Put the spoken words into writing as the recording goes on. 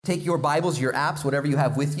Take your Bibles, your apps, whatever you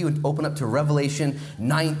have with you, and open up to Revelation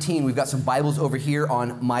 19. We've got some Bibles over here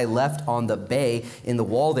on my left on the bay in the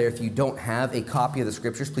wall there. If you don't have a copy of the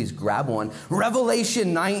scriptures, please grab one.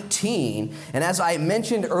 Revelation 19. And as I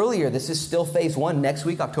mentioned earlier, this is still phase one. Next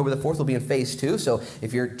week, October the 4th, will be in phase two. So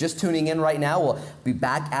if you're just tuning in right now, we'll be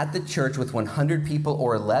back at the church with 100 people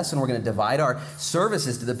or less, and we're going to divide our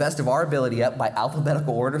services to the best of our ability up by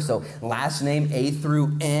alphabetical order. So last name A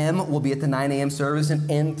through M will be at the 9 a.m. service, and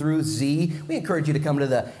N through Z. We encourage you to come to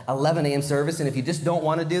the 11 a.m. service, and if you just don't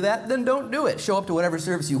want to do that, then don't do it. Show up to whatever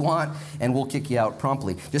service you want, and we'll kick you out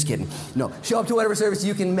promptly. Just kidding. No, show up to whatever service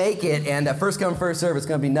you can make it, and first come, first serve. It's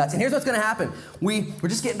going to be nuts. And here's what's going to happen. We're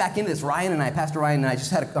just getting back into this. Pastor Ryan and I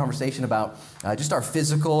just had a conversation about just our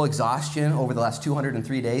physical exhaustion over the last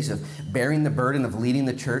 203 days of bearing the burden of leading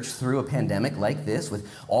the church through a pandemic like this with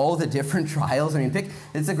all the different trials. I mean,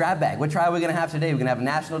 it's a grab bag. What trial are we going to have today? We're going to have a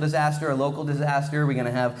national disaster, a local disaster. We're going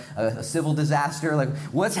to have a civil disaster. Like,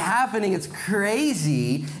 what's happening? It's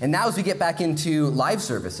crazy. And now as we get back into live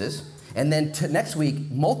services, and then next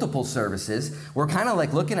week, multiple services, we're kind of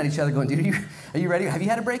like looking at each other going, dude, are you ready? Have you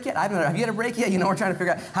had a break yet? Have you had a break yet? We're trying to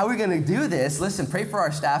figure out how we're going to do this. Listen, pray for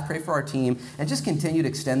our staff, pray for our team, and just continue to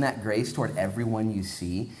extend that grace toward everyone you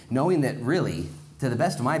see, knowing that really, to the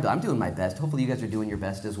best of my ability, I'm doing my best. Hopefully you guys are doing your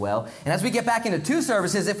best as well. And as we get back into two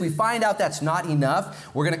services, if we find out that's not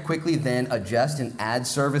enough, we're going to quickly then adjust and add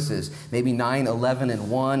services. Maybe 9, 11,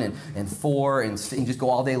 and 1, and 4, and just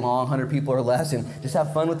go all day long, 100 people or less, and just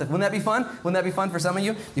have fun with it. Wouldn't that be fun? Wouldn't that be fun for some of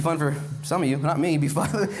you? Be fun for some of you, not me. It'd be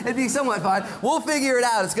fun. It'd be somewhat fun. We'll figure it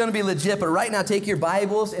out. It's going to be legit. But right now, take your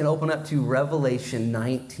Bibles and open up to Revelation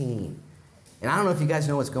 19. And I don't know if you guys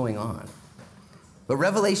know what's going on, but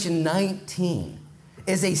Revelation 19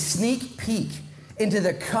 is a sneak peek into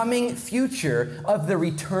the coming future of the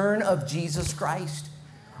return of Jesus Christ.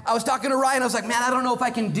 I was talking to Ryan, I was like, man, I don't know if I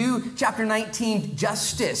can do chapter 19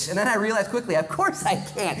 justice. And then I realized quickly, of course I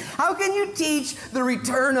can. How can you teach the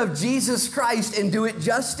return of Jesus Christ and do it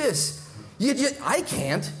justice? I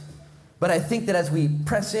can't. But I think that as we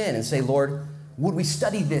press in and say, Lord, would we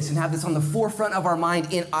study this and have this on the forefront of our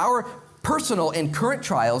mind in our personal and current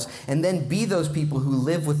trials, and then be those people who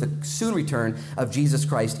live with the soon return of Jesus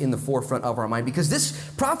Christ in the forefront of our mind. Because this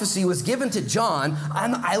prophecy was given to John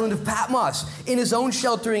on the island of Patmos, in his own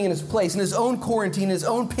sheltering in his place, in his own quarantine, in his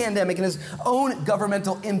own pandemic, in his own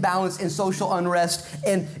governmental imbalance and social unrest,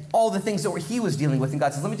 and all the things that he was dealing with. And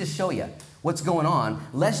God says, let me just show you what's going on,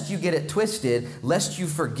 lest you get it twisted, lest you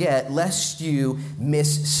forget, lest you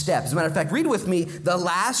misstep. As a matter of fact, read with me the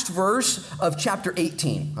last verse of chapter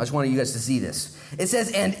 18. I just wanted you guys to see this. It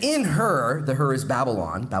says, and in her, the her is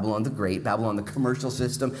Babylon, Babylon the Great, Babylon the commercial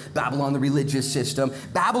system, Babylon the religious system.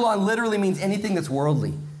 Babylon literally means anything that's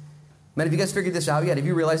worldly. Man, have you guys figured this out yet? Have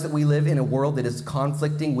you realized that we live in a world that is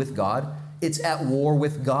conflicting with God? It's at war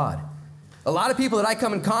with God. A lot of people that I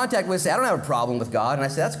come in contact with say, I don't have a problem with God. And I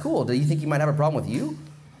say, that's cool. Do you think he might have a problem with you?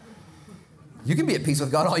 You can be at peace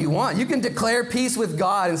with God all you want. You can declare peace with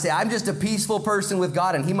God and say, I'm just a peaceful person with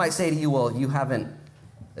God. And he might say to you, well, you haven't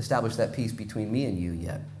established that peace between me and you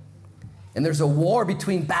yet. And there's a war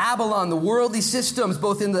between Babylon, the worldly systems,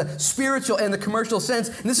 both in the spiritual and the commercial sense.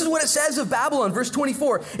 And this is what it says of Babylon, verse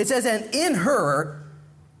 24. It says, and in her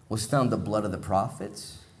was found the blood of the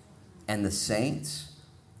prophets and the saints,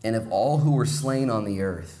 and of all who were slain on the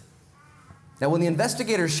earth. Now, when the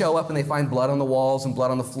investigators show up and they find blood on the walls and blood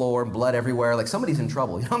on the floor and blood everywhere, like somebody's in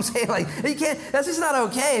trouble. You know what I'm saying? Like, you can't, that's just not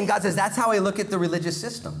okay. And God says, that's how I look at the religious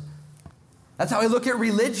system. That's how I look at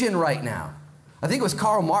religion right now. I think it was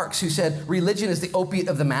Karl Marx who said, religion is the opiate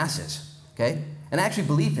of the masses, okay? And I actually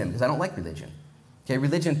believe him because I don't like religion. Okay,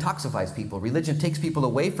 religion toxifies people. Religion takes people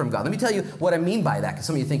away from God. Let me tell you what I mean by that, because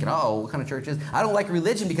some of you are thinking, oh, what kind of church is? I don't like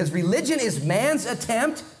religion because religion is man's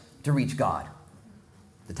attempt to reach God.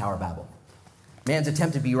 The Tower of Babel. Man's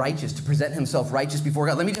attempt to be righteous, to present himself righteous before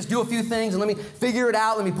God. Let me just do a few things and let me figure it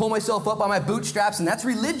out. Let me pull myself up by my bootstraps, and that's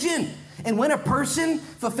religion. And when a person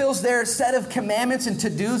fulfills their set of commandments and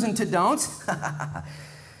to-dos and to-don'ts,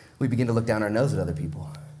 we begin to look down our nose at other people.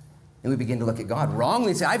 And we begin to look at God wrongly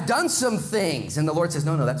and say, I've done some things. And the Lord says,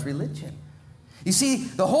 no, that's religion. You see,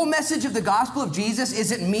 the whole message of the gospel of Jesus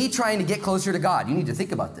isn't me trying to get closer to God. You need to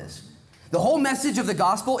think about this. The whole message of the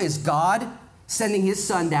gospel is God sending his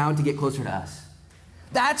son down to get closer to us.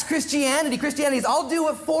 That's Christianity. Christianity is, I'll do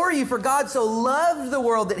it for you, for God so loved the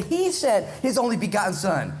world that he sent his only begotten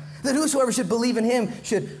son, that whosoever should believe in him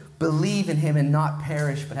should believe in him and not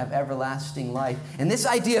perish, but have everlasting life. And this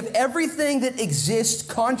idea of everything that exists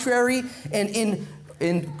contrary and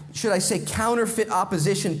in should I say, counterfeit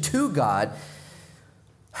opposition to God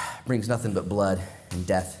brings nothing but blood and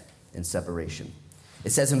death and separation.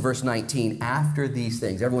 It says in verse 19, after these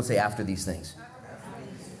things. Everyone say after these things.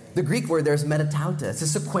 The Greek word there is metatauta. It's a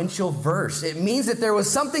sequential verse. It means that there was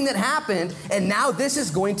something that happened, and now this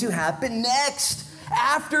is going to happen next.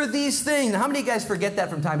 After these things. Now, how many of you guys forget that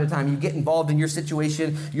from time to time? You get involved in your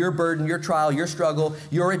situation, your burden, your trial, your struggle,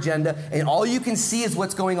 your agenda, and all you can see is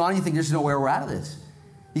what's going on. You think there's no way we're out of this.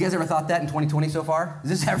 You guys ever thought that in 2020 so far? Is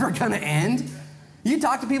this ever going to end? You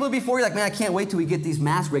talk to people before, you're like, man, I can't wait till we get these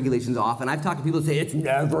mask regulations off. And I've talked to people who say, it's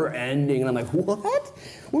never ending. And I'm like, what?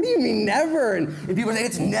 What do you mean never? And people say,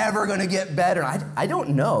 it's never going to get better. I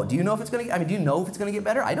don't know. Do you know if it's going to, do you know if it's going to get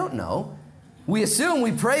better? I don't know. We assume,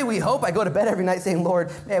 we pray, we hope. I go to bed every night saying,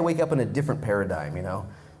 Lord, may I wake up in a different paradigm,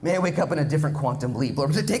 May I wake up in a different quantum leap.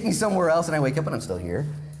 Lord, does it take me somewhere else and I wake up and I'm still here?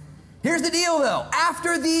 Here's the deal, though.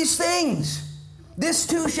 After these things, this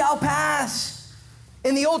too shall pass.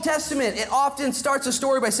 In the Old Testament, it often starts a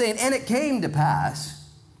story by saying, and it came to pass,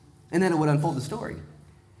 and then it would unfold the story.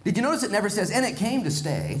 Did you notice it never says, and it came to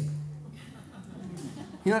stay?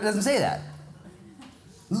 It doesn't say that.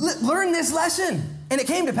 Learn this lesson. And it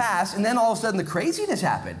came to pass, and then all of a sudden the craziness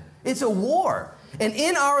happened. It's a war. And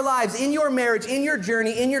in our lives, in your marriage, in your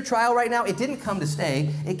journey, in your trial right now, it didn't come to stay,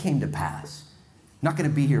 it came to pass. Not going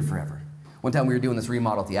to be here forever. One time we were doing this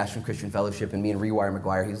remodel at the Ashland Christian Fellowship, and me and Rewire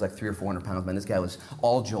McGuire, he was like 300 or 400 pounds, man. This guy was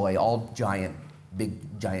all joy, all giant,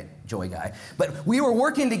 big, giant joy guy. But we were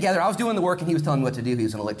working together. I was doing the work, and he was telling me what to do. He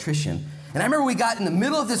was an electrician. And I remember we got in the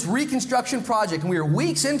middle of this reconstruction project, and we were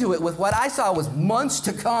weeks into it with what I saw was months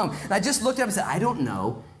to come. And I just looked at him and said, I don't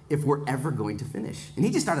know if we're ever going to finish. And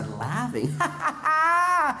he just started laughing.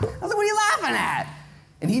 I was like, what are you laughing at?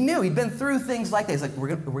 And he knew. He'd been through things like that. He's like,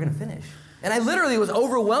 we're going to finish. And I literally was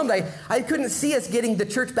overwhelmed. I couldn't see us getting the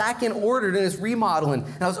church back in order in this remodel. And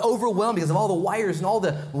I was overwhelmed because of all the wires and all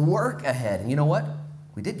the work ahead. And you know what?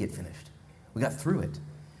 We did get finished. We got through it.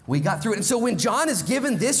 We got through it. And so when John is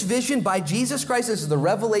given this vision by Jesus Christ, this is the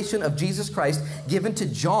revelation of Jesus Christ given to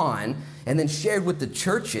John and then shared with the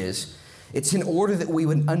churches, it's in order that we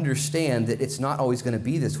would understand that it's not always going to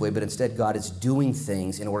be this way, but instead God is doing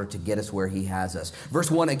things in order to get us where he has us. Verse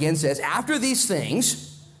 1 again says, after these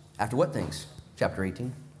things, after what things? Chapter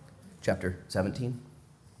 18, chapter 17,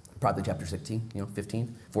 probably chapter 16,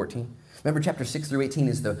 15, 14. Remember, chapter 6 through 18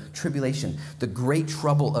 is the tribulation, the great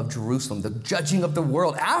trouble of Jerusalem, the judging of the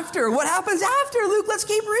world. After, what happens after? Luke, let's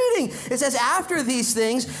keep reading. It says, after these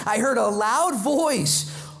things, I heard a loud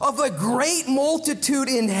voice of a great multitude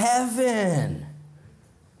in heaven.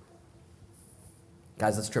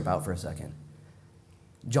 Guys, let's trip out for a second.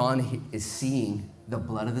 John is seeing the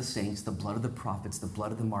blood of the saints, the blood of the prophets, the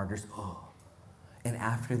blood of the martyrs. And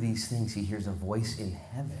after these things, he hears a voice in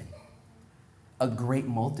heaven. A great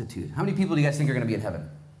multitude. How many people do you guys think are going to be in heaven?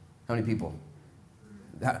 How many people?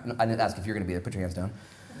 I didn't ask if you're going to be there. Put your hands down.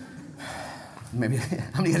 Maybe, how many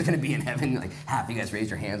of you guys are going to be in heaven? Like half of you guys raised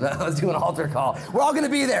your hands. Let's do an altar call. We're all going to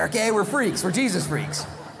be there, okay? We're freaks. We're Jesus freaks.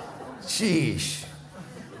 Sheesh.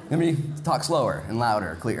 Let me talk slower and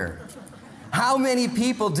louder, clearer. How many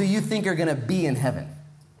people do you think are going to be in heaven?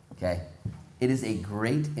 Okay? It is a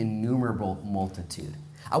great, innumerable multitude.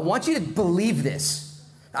 I want you to believe this.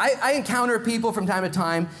 I encounter people from time to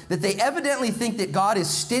time that they evidently think that God is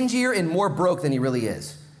stingier and more broke than he really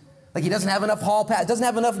is. Like he doesn't have enough hall pass, doesn't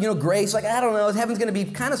have enough, grace. Like, I don't know, heaven's going to be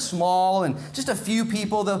kind of small and just a few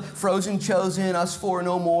people, the frozen chosen, us four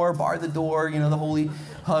no more, bar the door, the holy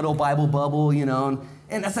huddle, Bible bubble,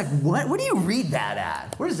 And that's like, what? Where do you read that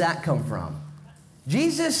at? Where does that come from?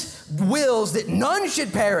 Jesus wills that none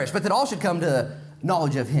should perish, but that all should come to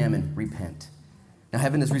knowledge of him and repent. Now,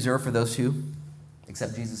 heaven is reserved for those who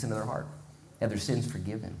accept Jesus into their heart, have their sins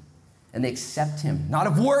forgiven, and they accept him. Not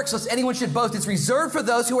of works, lest anyone should boast. It's reserved for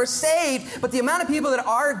those who are saved, but the amount of people that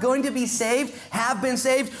are going to be saved, have been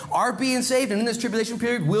saved, are being saved, and in this tribulation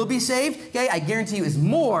period will be saved, okay, I guarantee you is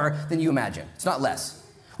more than you imagine. It's not less.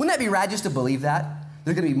 Wouldn't that be rad just to believe that?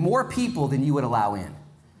 There's going to be more people than you would allow in.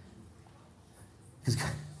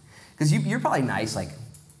 Because you're probably nice, like,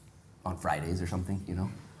 on Fridays or something,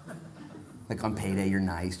 Like on payday, you're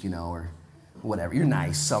nice, or whatever. You're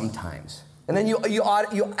nice sometimes. And then you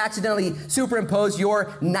accidentally superimpose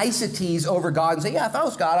your niceties over God and say, yeah, if I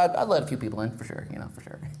was God, I'd let a few people in, for sure, for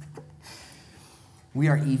sure. We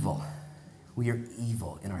are evil. We are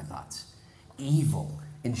evil in our thoughts. Evil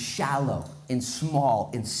and shallow and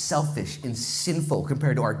small and selfish and sinful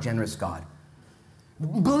compared to our generous God.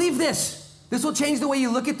 Believe this. This will change the way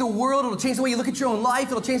you look at the world. It'll change the way you look at your own life.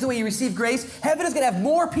 It'll change the way you receive grace. Heaven is going to have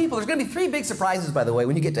more people. There's going to be 3 big surprises, by the way,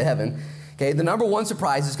 when you get to heaven. Okay, the number 1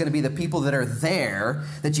 surprise is going to be the people that are there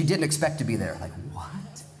that you didn't expect to be there. Like, what?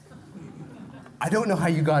 I don't know how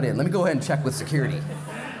you got in. Let me go ahead and check with security.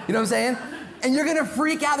 You know what I'm saying? And you're going to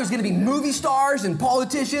freak out. There's going to be movie stars and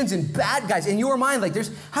politicians and bad guys. In your mind, like,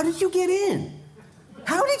 how did you get in?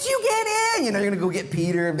 How did you get in? You're going to go get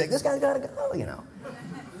Peter and be like, this guy's got to go,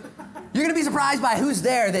 You're going to be surprised by who's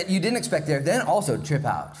there that you didn't expect there. Then also trip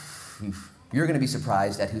out. You're going to be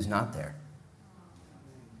surprised at who's not there.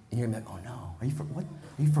 And you're going to be like, oh no, are you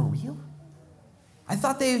for real? I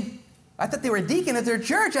thought they were a deacon at their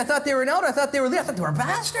church. I thought they were an elder. I thought they were a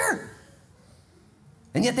pastor.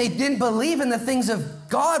 And yet they didn't believe in the things of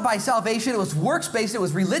God by salvation. It was works-based. It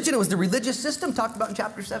was religion. It was the religious system talked about in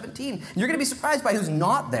chapter 17. And you're going to be surprised by who's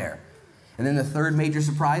not there. And then the third major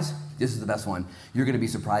surprise, this is the best one. You're going to be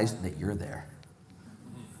surprised that you're there.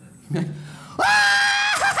 I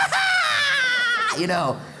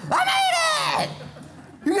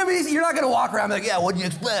made it! You're not going to walk around like, yeah, what'd you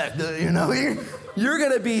expect? You're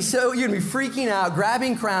going to be freaking out,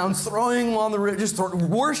 grabbing crowns, throwing them on the roof, just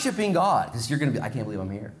worshiping God. Because you're going to be, I can't believe I'm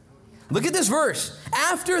here. Look at this verse.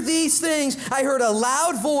 After these things, I heard a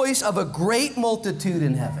loud voice of a great multitude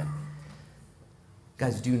in heaven.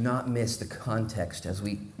 Guys, do not miss the context as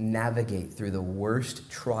we navigate through the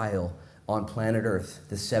worst trial on planet Earth,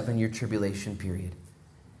 the 7-year tribulation period.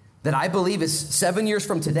 That I believe is 7 years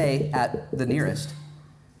from today at the nearest.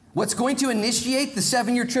 What's going to initiate the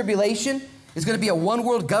 7-year tribulation is going to be a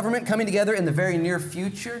one-world government coming together in the very near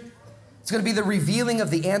future. It's going to be the revealing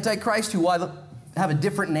of the Antichrist, who will have a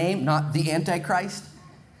different name, not the Antichrist,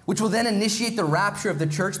 which will then initiate the rapture of the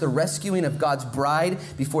church, the rescuing of God's bride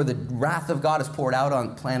before the wrath of God is poured out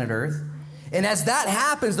on planet Earth. And as that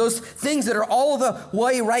happens, those things that are all the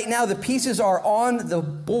way right now, the pieces are on the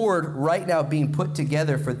board right now being put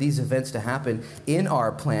together for these events to happen in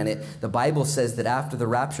our planet. The Bible says that after the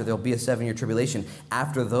rapture, there'll be a 7-year tribulation.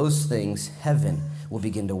 After those things, heaven will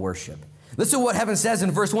begin to worship. Listen to what heaven says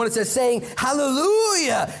in verse 1. It says, saying,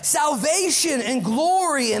 hallelujah, salvation and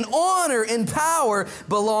glory and honor and power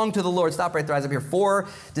belong to the Lord. Stop right there, eyes up here. 4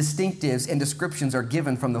 distinctives and descriptions are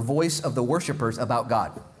given from the voice of the worshipers about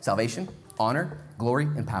God. Salvation, honor, glory,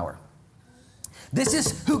 and power. This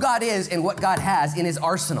is who God is and what God has in his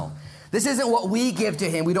arsenal. This isn't what we give to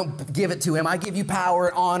him. We don't give it to him. I give you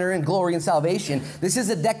power, honor, and glory and salvation. This is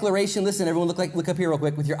a declaration. Listen, everyone, look up here real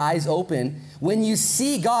quick with your eyes open. When you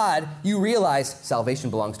see God, you realize salvation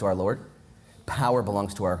belongs to our Lord. Power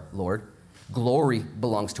belongs to our Lord. Glory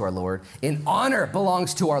belongs to our Lord. And honor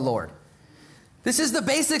belongs to our Lord. This is the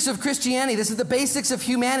basics of Christianity. This is the basics of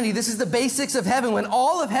humanity. This is the basics of heaven. When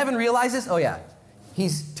all of heaven realizes, oh yeah,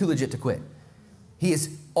 he's too legit to quit. He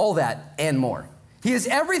is all that and more. He is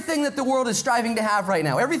everything that the world is striving to have right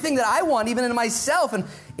now. Everything that I want, even in myself, and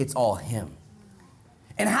it's all him.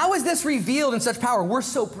 And how is this revealed in such power? We're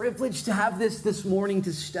so privileged to have this morning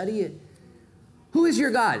to study it. Who is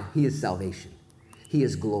your God? He is salvation. He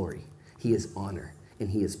is glory. He is honor. And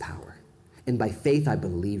he is power. And by faith, I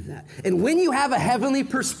believe that. And when you have a heavenly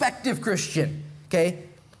perspective, Christian, okay,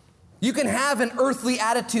 you can have an earthly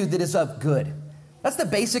attitude that is of good. That's the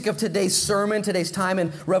basic of today's sermon, today's time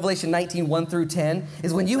in Revelation 19, 1 through 10,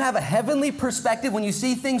 is when you have a heavenly perspective, when you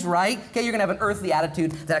see things right, okay, you're going to have an earthly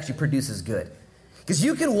attitude that actually produces good. Because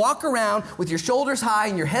you can walk around with your shoulders high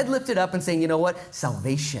and your head lifted up and saying, you know what?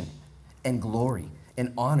 Salvation and glory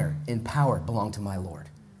and honor and power belong to my Lord.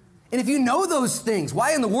 And if you know those things,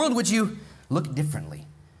 why in the world would you look differently?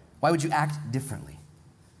 Why would you act differently?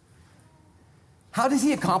 How does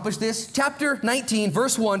he accomplish this? Chapter 19,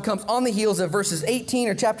 verse 1 comes on the heels of verses 18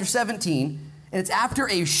 or chapter 17, and it's after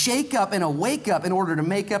a shake up and a wake up in order to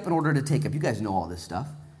make up, in order to take up. You guys know all this stuff.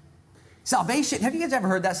 Salvation, have you guys ever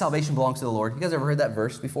heard that salvation belongs to the Lord? You guys ever heard that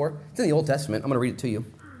verse before? It's in the Old Testament. I'm going to read it to you.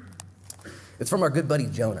 It's from our good buddy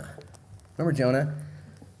Jonah. Remember Jonah?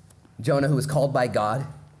 Jonah, who was called by God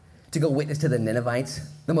to go witness to the Ninevites,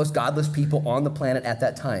 the most godless people on the planet at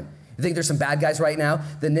that time. You think there's some bad guys right now?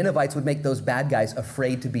 The Ninevites would make those bad guys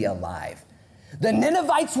afraid to be alive. The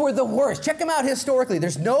Ninevites were the worst. Check them out historically.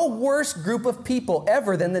 There's no worse group of people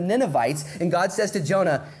ever than the Ninevites. And God says to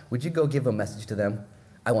Jonah, would you go give a message to them?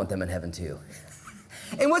 I want them in heaven too.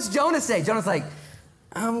 And what's Jonah say? Jonah's like,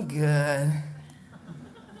 I'm good.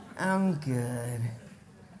 I'm good.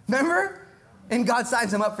 Remember? And God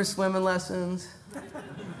signs him up for swimming lessons.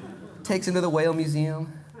 Takes him to the whale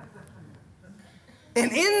museum. And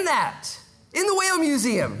in the whale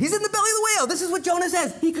museum, he's in the belly of the whale. This is what Jonah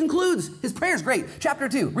says. He concludes. His prayer's great. Chapter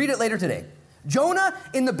 2. Read it later today. Jonah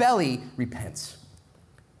in the belly repents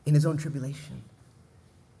in his own tribulation.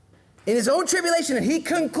 In his own tribulation, and he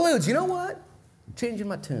concludes, you know what? I'm changing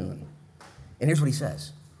my tune. And here's what he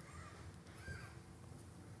says.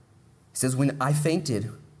 He says, when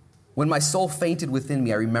my soul fainted within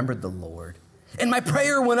me, I remembered the Lord. And my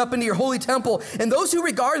prayer went up into your holy temple. And those who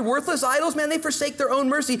regard worthless idols, man, they forsake their own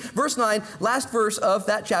mercy. Verse 9, last verse of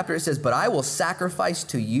that chapter, it says, but I will sacrifice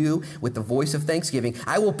to you with the voice of thanksgiving.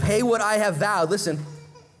 I will pay what I have vowed. Listen,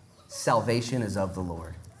 salvation is of the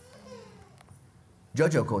Lord.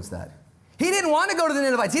 Jojo quotes that. He didn't want to go to the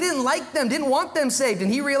Ninevites. He didn't like them, didn't want them saved.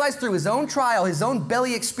 And he realized through his own trial, his own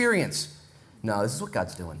belly experience, no, this is what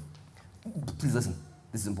God's doing. Please listen.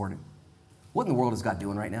 This is important. What in the world is God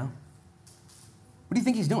doing right now? What do you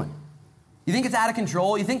think he's doing? You think it's out of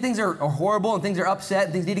control? You think things are horrible and things are upset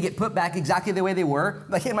and things need to get put back exactly the way they were?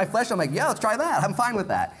 Like in my flesh, I'm like, yeah, let's try that. I'm fine with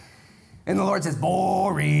that. And the Lord says,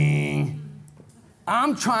 boring.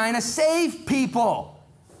 I'm trying to save people.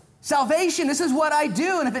 Salvation, this is what I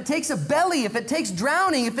do. And if it takes a belly, if it takes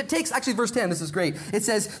drowning, if it takes, actually verse 10, this is great. It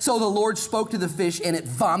says, so the Lord spoke to the fish and it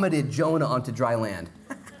vomited Jonah onto dry land.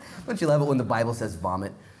 Don't you love it when the Bible says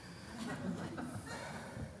vomit?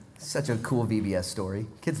 Such a cool VBS story.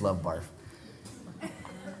 Kids love barf.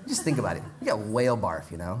 Just think about it. You got whale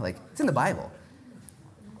barf, you know? Like, it's in the Bible.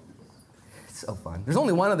 It's so fun. There's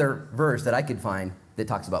only one other verse that I could find that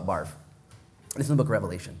talks about barf. It's in the book of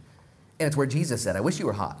Revelation. And it's where Jesus said, I wish you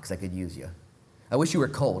were hot because I could use you. I wish you were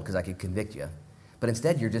cold because I could convict you. But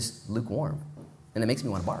instead, you're just lukewarm. And it makes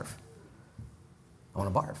me want to barf. I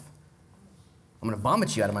want to barf. I'm going to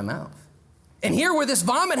vomit you out of my mouth. And here where this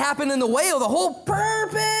vomit happened in the whale, the whole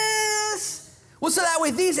purpose was so that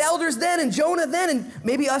way these elders then and Jonah then and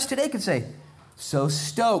maybe us today could say, so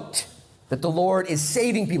stoked that the Lord is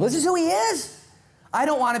saving people. This is who he is. I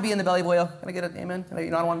don't want to be in the belly of a whale. Can I get an amen? I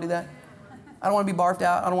don't want to do that. I don't want to be barfed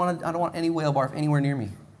out. I don't want any whale barf anywhere near me.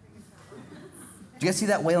 Did you guys see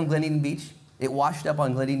that whale on Glen Eden Beach? It washed up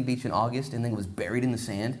on Glen Eden Beach in August and then was buried in the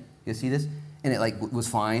sand. You guys see this? And it was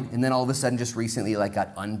fine. And then all of a sudden, just recently, got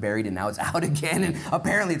unburied and now it's out again. And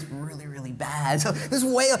apparently it's really, really bad. So this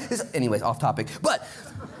whale is, anyways, off topic. But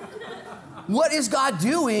what is God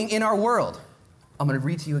doing in our world? I'm going to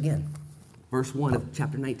read to you again. Verse 1 of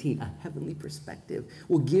chapter 19. A heavenly perspective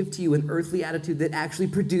will give to you an earthly attitude that actually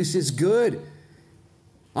produces good.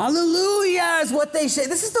 Hallelujah is what they say.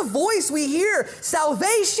 This is the voice we hear.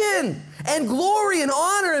 Salvation and glory and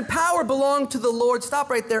honor and power belong to the Lord. Stop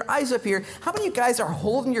right there. Eyes up here. How many of you guys are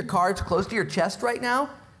holding your cards close to your chest right now?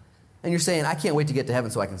 And you're saying, I can't wait to get to heaven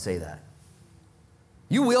so I can say that.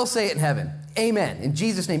 You will say it in heaven. Amen. In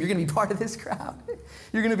Jesus' name, you're going to be part of this crowd.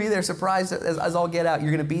 You're going to be there surprised as all get out.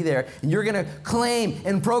 You're going to be there. And you're going to claim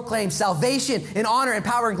and proclaim salvation and honor and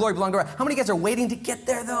power and glory belong to God. How many of you guys are waiting to get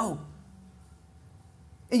there, though?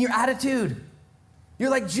 In your attitude, you're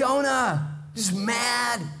like Jonah, just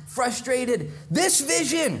mad, frustrated. This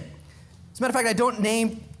vision. As a matter of fact, I don't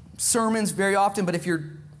name sermons very often, but if you're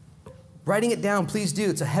writing it down, please do.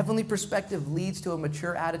 It's a heavenly perspective leads to a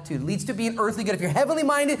mature attitude, leads to being earthly good. If you're heavenly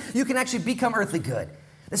minded, you can actually become earthly good.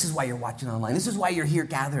 This is why you're watching online. This is why you're here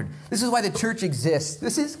gathered. This is why the church exists.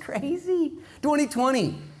 This is crazy.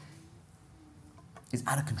 2020 is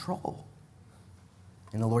out of control.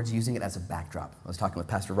 And the Lord's using it as a backdrop. I was talking with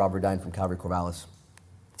Pastor Robert Dine from Calvary Corvallis,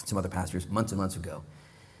 some other pastors, months and months ago.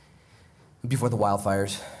 Before the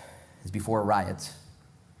wildfires, it was before riots,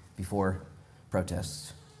 before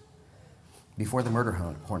protests, before the murder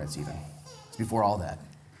hornets even. It's before all that.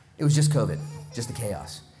 It was just COVID, just the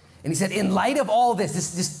chaos. And he said, in light of all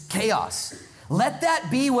this chaos, let that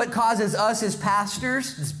be what causes us as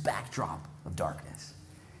pastors, this backdrop of darkness.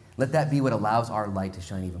 Let that be what allows our light to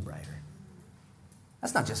shine even brighter.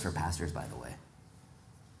 That's not just for pastors, by the way.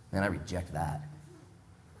 Man, I reject that.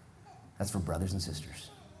 That's for brothers and sisters.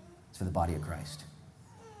 It's for the body of Christ.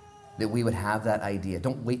 That we would have that idea.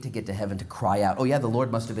 Don't wait to get to heaven to cry out, oh yeah, the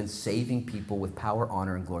Lord must have been saving people with power,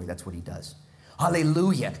 honor, and glory. That's what he does.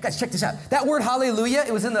 Hallelujah. Guys, check this out. That word hallelujah,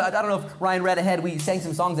 it was in the, I don't know if Ryan read ahead. We sang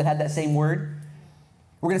some songs that had that same word.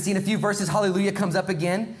 We're going to see in a few verses, hallelujah comes up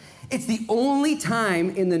again. It's the only time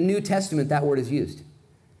in the New Testament that word is used.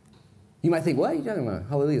 You might think, what are you talking about?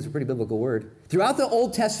 Hallelujah is a pretty biblical word. Throughout the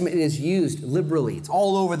Old Testament, it is used liberally. It's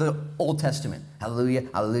all over the Old Testament. Hallelujah,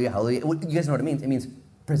 hallelujah, hallelujah. You guys know what it means? It means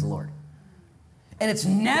praise the Lord. And it's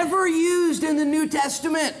never used in the New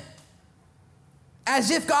Testament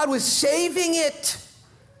as if God was saving it.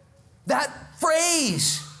 That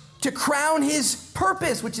phrase to crown his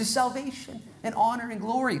purpose, which is salvation and honor and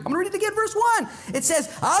glory. I'm going to read it again, verse 1. It says,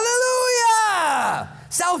 hallelujah!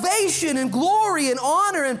 Salvation and glory and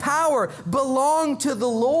honor and power belong to the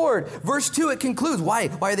Lord. Verse 2, it concludes. Why?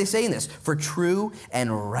 Why are they saying this? For true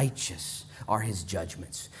and righteous are his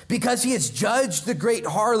judgments. Because he has judged the great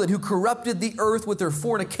harlot who corrupted the earth with her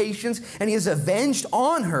fornications, and he has avenged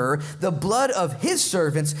on her the blood of his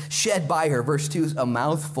servants shed by her. Verse 2 is a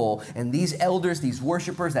mouthful. And these elders, these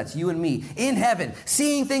worshipers, that's you and me, in heaven,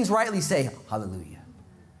 seeing things rightly say, hallelujah.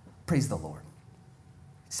 Praise the Lord.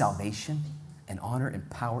 Salvation and honor and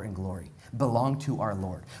power and glory belong to our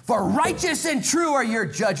Lord. For righteous and true are your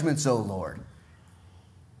judgments, O Lord.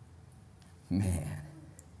 Man,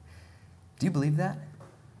 do you believe that?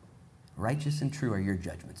 Righteous and true are your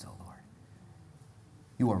judgments, O Lord.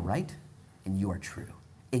 You are right and you are true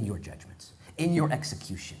in your judgments, in your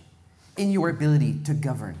execution, in your ability to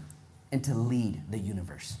govern and to lead the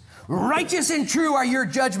universe. Righteous and true are your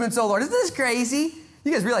judgments, O Lord. Isn't this crazy?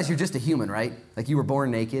 You guys realize you're just a human, right? Like you were born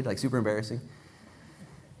naked, like super embarrassing.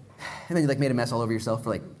 And then you like made a mess all over yourself for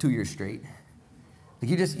like 2 years straight. Like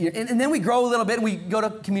and then we grow a little bit and we go to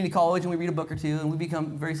community college and we read a book or two and we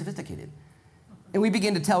become very sophisticated. And we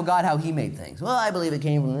begin to tell God how he made things. Well, I believe it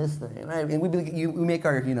came from this thing. Right? And we make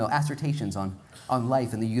our assertions on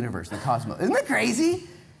life and the universe and the cosmos. Isn't that crazy?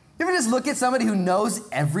 You ever just look at somebody who knows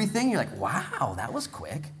everything? You're like, wow, that was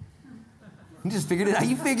quick. You just figured it out.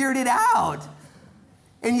 You figured it out.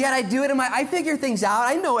 And yet I do it I figure things out.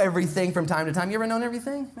 I know everything from time to time. You ever known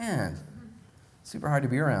everything? Man, super hard to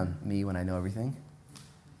be around me when I know everything.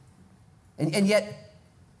 And yet,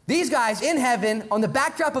 these guys in heaven, on the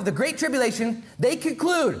backdrop of the Great Tribulation, they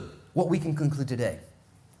conclude what we can conclude today.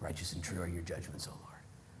 Righteous and true are your judgments, O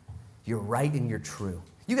Lord. You're right and you're true.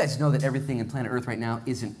 You guys know that everything in planet Earth right now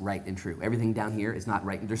isn't right and true. Everything down here is not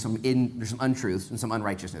right. There's some untruths and some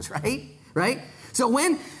unrighteousness, right? Right? So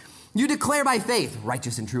when you declare by faith,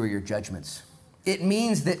 righteous and true are your judgments, it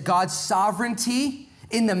means that God's sovereignty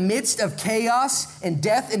in the midst of chaos and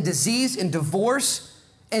death and disease and divorce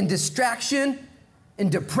and distraction and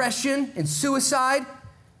depression and suicide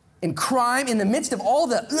and crime, in the midst of all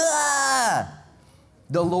the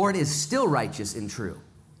Lord is still righteous and true.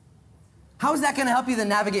 How is that going to help you then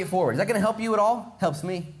navigate forward? Is that going to help you at all? Helps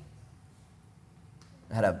me.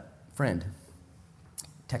 I had a friend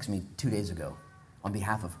text me 2 days ago on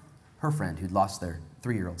behalf of her friend who'd lost their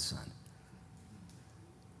 3-year-old son.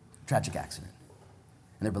 Tragic accident.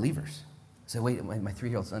 And they're believers. So wait, my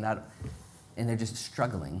 3-year-old son, and they're just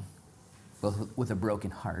struggling with a broken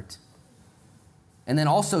heart. And then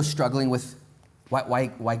also struggling with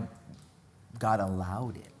why God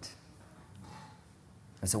allowed it.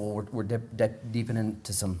 I said, well, we're deeping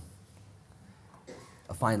into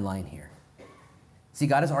a fine line here. See,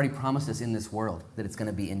 God has already promised us in this world that it's going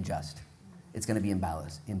to be unjust. It's going to be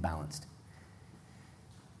imbalanced.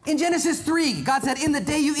 In Genesis 3, God said, in the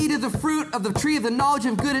day you eat of the fruit of the tree of the knowledge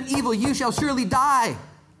of good and evil, you shall surely die.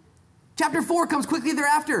 Chapter 4 comes quickly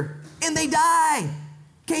thereafter, and they die.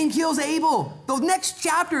 Cain kills Abel. The next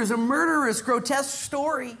chapter is a murderous, grotesque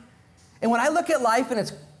story. And when I look at life and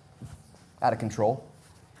it's out of control,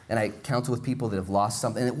 and I counsel with people that have lost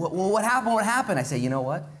something, and what happened? What happened? I say, you know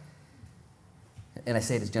what? And I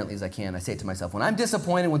say it as gently as I can. I say it to myself, when I'm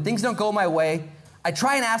disappointed, when things don't go my way, I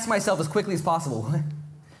try and ask myself as quickly as possible, what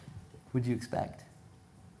would you expect?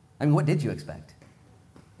 I mean, what did you expect?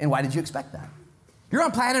 And why did you expect that? You're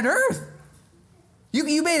on planet Earth.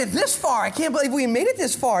 You made it this far. I can't believe we made it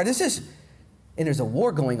this far. And there's a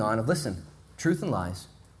war going on of, listen, truth and lies,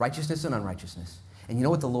 righteousness and unrighteousness. And you know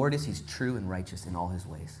what the Lord is? He's true and righteous in all his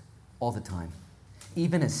ways, all the time.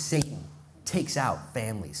 Even as Satan takes out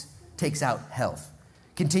families, takes out health,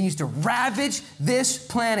 continues to ravage this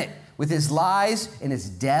planet with his lies and his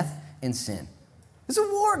death and sin. There's a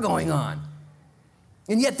war going on.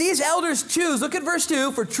 And yet these elders choose, look at verse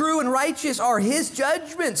 2, for true and righteous are his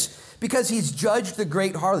judgments, because he's judged the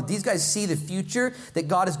great harlot. These guys see the future, that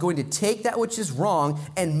God is going to take that which is wrong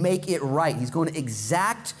and make it right. He's going to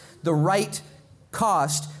exact the right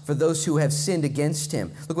cost for those who have sinned against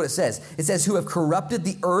him. Look what it says. It says, who have corrupted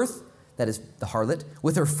the earth, that is the harlot,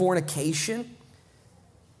 with her fornication.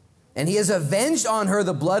 And he has avenged on her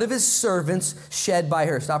the blood of his servants shed by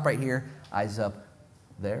her. Stop right here. Eyes up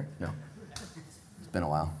there. No. It's been a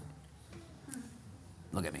while.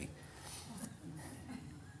 Look at me.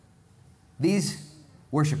 These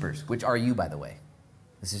worshipers, which are you, by the way.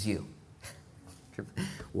 This is you.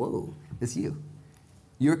 Whoa, it's you.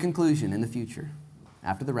 Your conclusion in the future,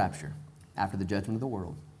 after the rapture, after the judgment of the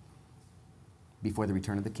world, before the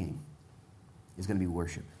return of the King, is going to be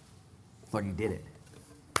worship. Lord, you did it.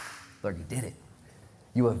 Lord, you did it.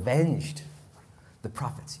 You avenged the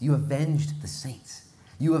prophets. You avenged the saints.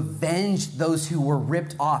 You avenged those who were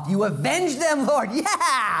ripped off. You avenged them, Lord.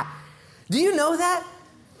 Yeah! Do you know that?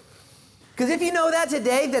 Because if you know that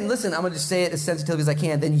today, then listen, I'm going to just say it as sensitively as I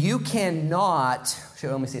can. Then you cannot,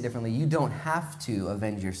 let me say it differently, you don't have to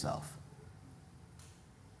avenge yourself.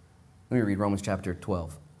 Let me read Romans chapter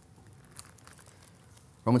 12.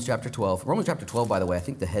 Romans chapter 12. Romans chapter 12, by the way, I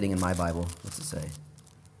think the heading in my Bible, what's it say?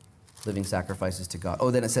 Living sacrifices to God. Oh,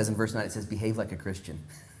 then it says in verse 9, it says, behave like a Christian.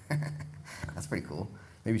 That's pretty cool.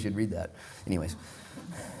 Maybe you should read that. Anyways.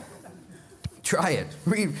 Try it.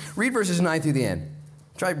 Read verses 9 through the end.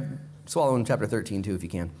 Try swallowing chapter 13 too if you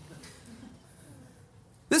can.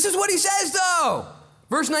 This is what he says though.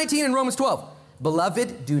 Verse 19 in Romans 12.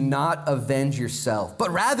 Beloved, do not avenge yourself,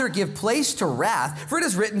 but rather give place to wrath, for it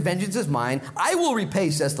is written, vengeance is mine, I will repay,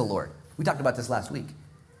 says the Lord. We talked about this last week.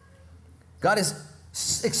 God is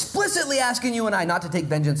explicitly asking you and I not to take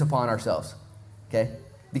vengeance upon ourselves, okay?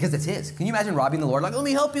 Because it's his. Can you imagine robbing the Lord? Like, let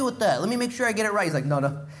me help you with that. Let me make sure I get it right. He's like,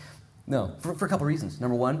 no, for a couple reasons.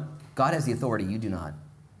 Number one, God has the authority, you do not,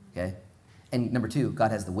 okay? And number two,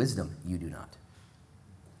 God has the wisdom, you do not.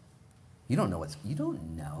 You don't know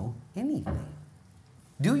anything.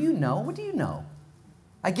 Do you know? What do you know?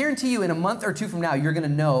 I guarantee you in a month or two from now, you're going to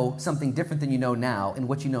know something different than you know now, and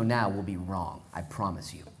what you know now will be wrong. I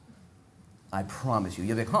promise you. I promise you.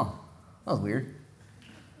 You'll be like, that was weird.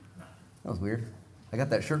 I got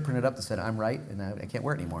that shirt printed up that said, I'm right, and I can't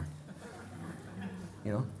wear it anymore.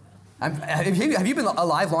 You know? Have you been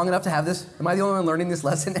alive long enough to have this? Am I the only one learning this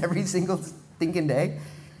lesson every single stinking day?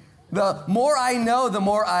 The more I know, the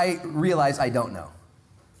more I realize I don't know.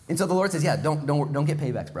 And so the Lord says, don't get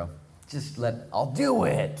paybacks, bro. I'll do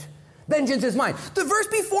it. Vengeance is mine. The verse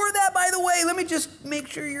before that, by the way, let me just make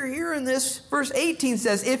sure you're hearing this. Verse 18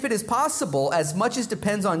 says, if it is possible, as much as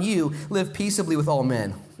depends on you, live peaceably with all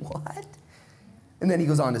men. What? And then he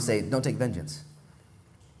goes on to say, don't take vengeance.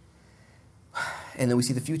 And then we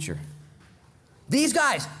see the future. These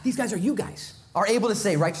guys are you guys, are able to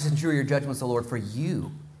say, righteous and true are your judgments, O Lord, for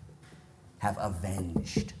you have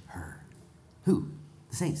avenged her. Who?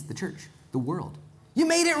 The saints, the church, the world. You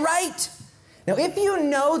made it right. Now, if you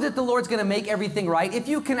know that the Lord's going to make everything right, if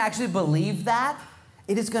you can actually believe that,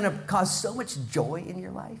 it is going to cause so much joy in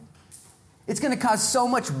your life. It's going to cause so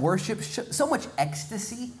much worship, so much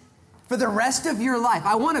ecstasy for the rest of your life.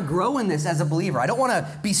 I want to grow in this as a believer. I don't want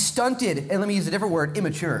to be stunted, and let me use a different word,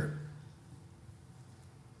 immature.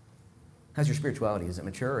 How's your spirituality? Is it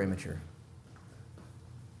mature or immature?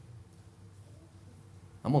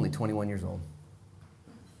 I'm only 21 years old.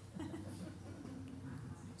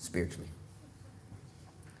 Spiritually.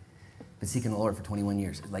 Been seeking the Lord for 21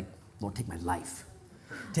 years. Like, Lord, take my life.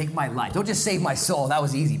 Take my life. Don't just save my soul. That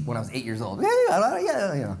was easy when I was 8 years old.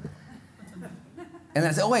 Yeah. And then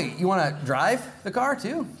I said, oh, wait, you want to drive the car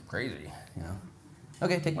too? Crazy,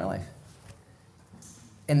 Okay, take my life.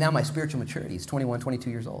 And now my spiritual maturity is 21, 22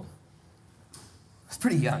 years old. It's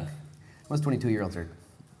pretty young. Most 22-year-olds are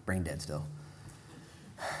brain dead still,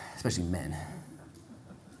 especially men.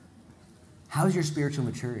 How's your spiritual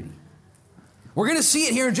maturity? We're going to see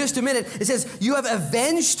it here in just a minute. It says, you have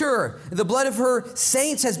avenged her. The blood of her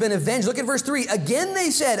saints has been avenged. Look at verse 3. Again they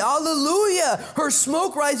said, hallelujah. Her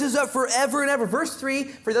smoke rises up forever and ever. Verse 3,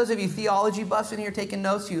 for those of you theology buffs in here taking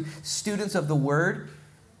notes, you students of the word,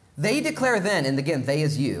 they declare then, and again, they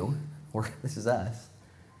is you, or this is us.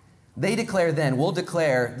 They declare then, we'll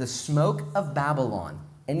declare the smoke of Babylon,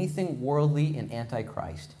 anything worldly and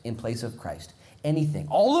antichrist in place of Christ. Anything,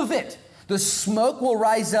 all of it. The smoke will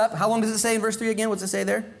rise up. How long does it say in verse 3 again? What's it say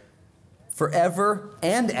there? Forever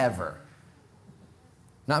and ever.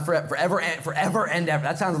 Not forever and ever.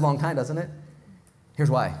 That sounds a long time, doesn't it? Here's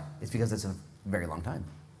why. It's because it's a very long time.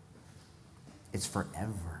 It's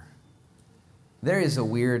forever. There is a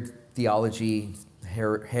weird theology,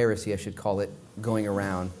 heresy I should call it, going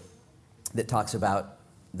around that talks about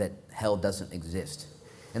that hell doesn't exist.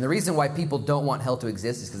 And the reason why people don't want hell to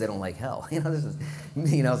exist is because they don't like hell.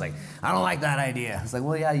 It's like, I don't like that idea. It's like,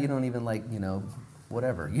 well, yeah, you don't even like,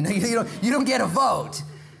 whatever. You don't get a vote.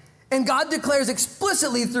 And God declares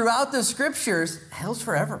explicitly throughout the scriptures, hell's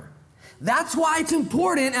forever. That's why it's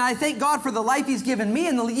important, and I thank God for the life he's given me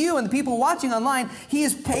and you and the people watching online. He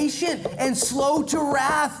is patient and slow to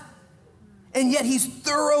wrath. And yet he's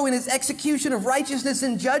thorough in his execution of righteousness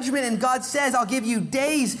and judgment. And God says, I'll give you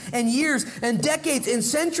days and years and decades and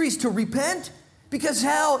centuries to repent because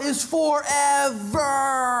hell is forever.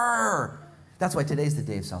 That's why today's the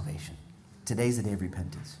day of salvation. Today's the day of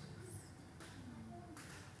repentance.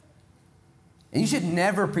 And you should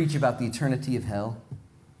never preach about the eternity of hell,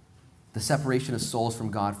 the separation of souls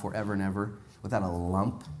from God forever and ever, without a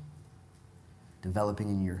lump developing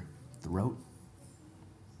in your throat.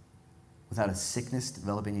 Without a sickness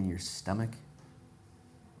developing in your stomach.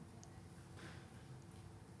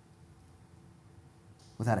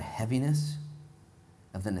 without a heaviness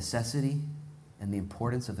of the necessity and the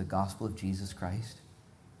importance of the gospel of Jesus Christ.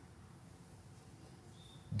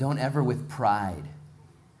 Don't ever, with pride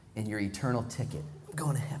in your eternal ticket, I'm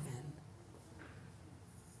going to heaven,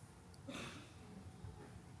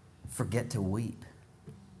 forget to weep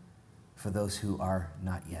for those who are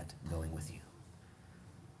not yet going with you.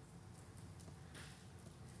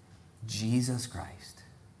 Jesus Christ,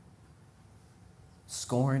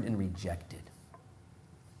 scorned and rejected.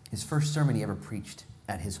 His first sermon he ever preached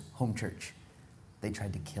at his home church, they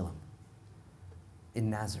tried to kill him in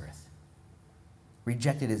Nazareth.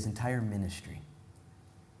 Rejected his entire ministry.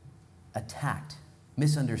 Attacked,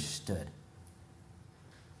 misunderstood.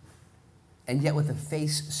 And yet with a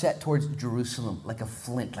face set towards Jerusalem like a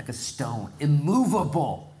flint, like a stone,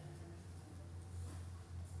 immovable,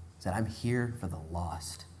 said, I'm here for the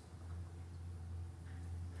lost.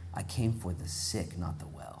 I came for the sick, not the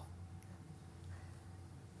well.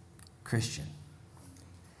 Christian,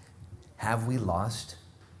 have we lost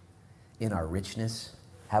in our richness?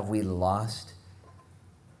 Have we lost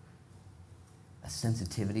a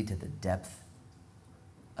sensitivity to the depth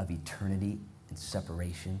of eternity and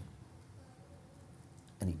separation?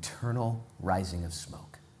 An eternal rising of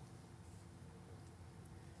smoke.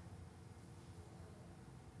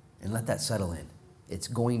 And let that settle in. It's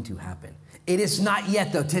going to happen. It is not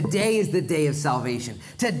yet, though. Today is the day of salvation.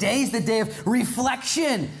 Today is the day of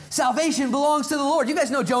reflection. Salvation belongs to the Lord. You guys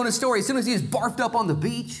know Jonah's story. As soon as he was barfed up on the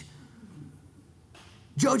beach,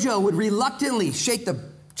 Jojo would reluctantly shake the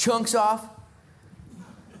chunks off,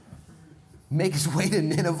 make his way to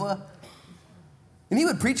Nineveh, and he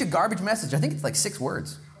would preach a garbage message. I think it's like 6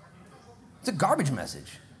 words. It's a garbage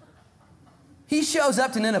message. He shows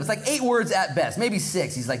up to Nineveh. It's like 8 words at best, maybe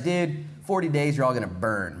 6. He's like, dude, 40 days, you're all going to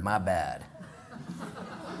burn. My bad.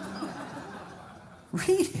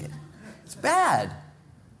 Read it. It's bad.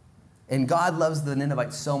 And God loves the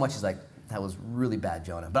Ninevites so much, he's like, that was really bad,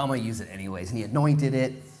 Jonah, but I'm going to use it anyways. And he anointed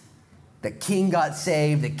it. The king got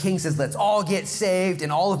saved. The king says, let's all get saved.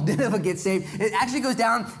 And all of Nineveh gets saved. It actually goes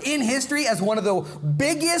down in history as one of the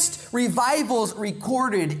biggest revivals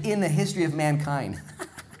recorded in the history of mankind.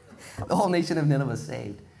 The whole nation of Nineveh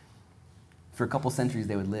saved. For a couple centuries,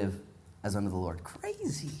 they would live as under the Lord.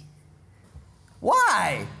 Crazy.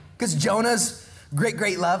 Why? Because Jonah's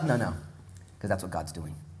great love? No. Because that's what God's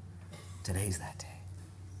doing. Today's that day.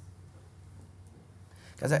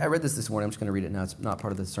 Guys, I read this morning. I'm just going to read it now. It's not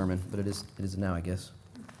part of the sermon, but it is now, I guess.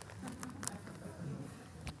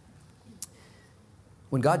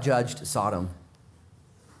 When God judged Sodom,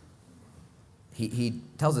 he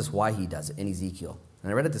tells us why he does it in Ezekiel.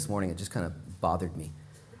 And I read it this morning. It just kind of bothered me.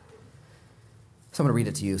 So I'm going to read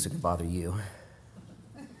it to you so it can bother you.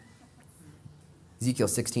 Ezekiel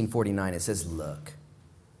 16:49, it says, look,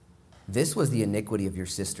 this was the iniquity of your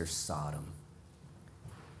sister Sodom.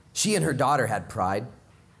 She and her daughter had pride,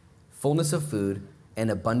 fullness of food, and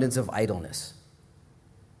abundance of idleness.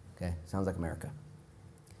 Okay, sounds like America.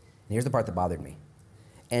 And here's the part that bothered me.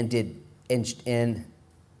 And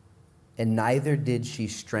neither did she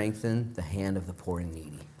strengthen the hand of the poor and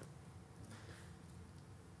needy.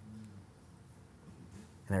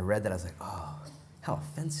 And I read that, I was like, oh, how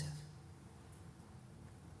offensive.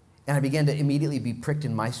 And I began to immediately be pricked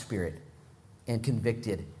in my spirit and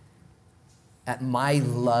convicted at my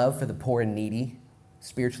love for the poor and needy,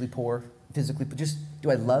 spiritually poor, physically, but just,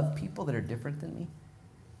 do I love people that are different than me?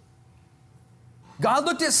 God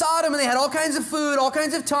looked at Sodom and they had all kinds of food, all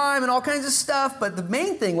kinds of time, and all kinds of stuff, but the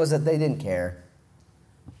main thing was that they didn't care.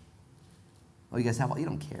 Oh, you guys have all, you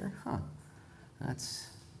don't care? Huh. That's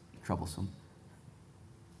troublesome.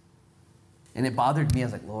 And it bothered me. I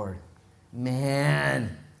was like, Lord,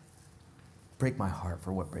 man, break my heart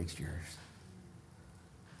for what breaks yours.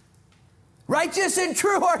 Righteous and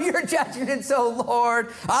true are your judgments, O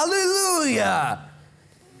Lord. Hallelujah.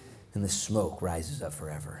 And the smoke rises up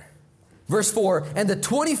forever. Verse 4, and the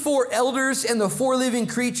 24 elders and the 4 living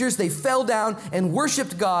creatures, they fell down and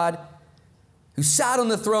worshiped God who sat on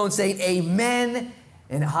the throne, saying, Amen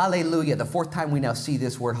and hallelujah. The 4th time we now see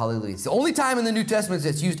this word hallelujah. It's the only time in the New Testament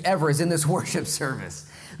it's used ever is in this worship service.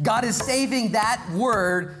 God is saving that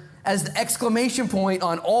word as the exclamation point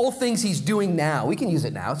on all things he's doing now. We can use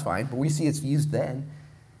it now, it's fine, but we see it's used then.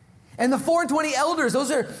 And the 4 and 20 elders,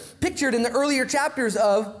 those are pictured in the earlier chapters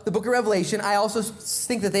of the book of Revelation. I also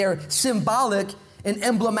think that they are symbolic and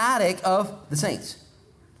emblematic of the saints.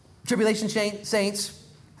 Tribulation saints,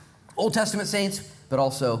 Old Testament saints, but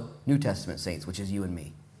also New Testament saints, which is you and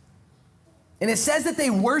me. And it says that they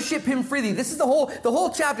worship him freely. This is the whole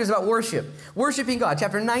chapter is about worship. Worshiping God.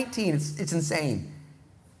 Chapter 19, it's insane.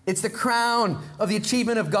 It's the crown of the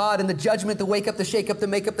achievement of God and the judgment, the wake up, the shake up, the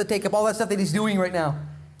make up, the take up, all that stuff that he's doing right now.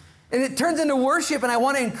 And it turns into worship, and I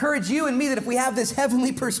want to encourage you and me that if we have this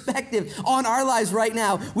heavenly perspective on our lives right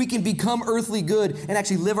now, we can become earthly good and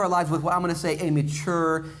actually live our lives with what I'm going to say, a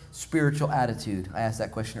mature spiritual attitude. I asked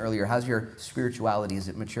that question earlier. How's your spirituality? Is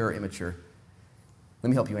it mature or immature? Let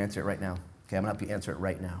me help you answer it right now. Okay, I'm going to help you answer it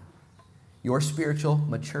right now. Your spiritual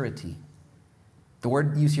maturity. The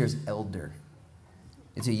word used here is elder.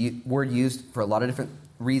 It's a word used for a lot of different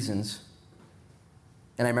reasons.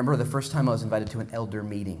 And I remember the first time I was invited to an elder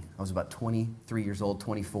meeting. I was about 23 years old,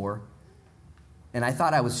 24. And I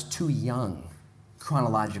thought I was too young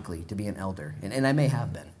chronologically to be an elder. And I may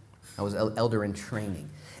have been. I was elder in training.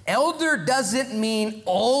 Elder doesn't mean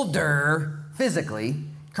older physically,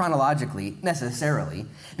 chronologically, necessarily.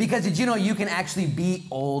 Because did you know you can actually be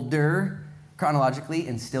older chronologically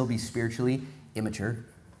and still be spiritually immature?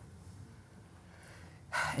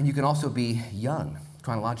 And you can also be young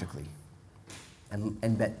chronologically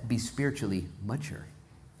and be spiritually mature.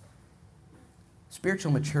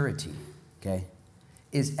 Spiritual maturity, okay,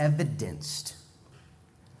 is evidenced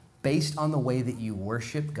based on the way that you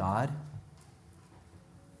worship God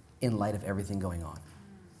in light of everything going on.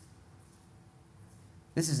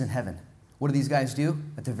 This is in heaven. What do these guys do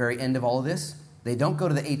at the very end of all of this? They don't go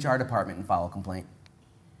to the HR department and file a complaint.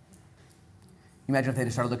 You imagine if they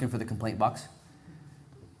just started looking for the complaint box?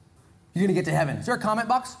 You're going to get to heaven. Is there a comment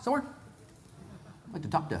box somewhere? I'd like to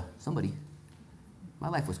talk to somebody. My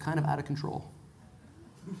life was kind of out of control.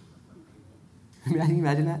 Can you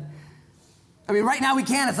imagine that? I mean, right now we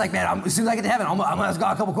can. It's like, man, as soon as I get to heaven, I'm going to ask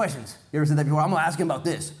God a couple questions. You ever said that before? I'm going to ask him about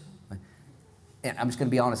this. And I'm just going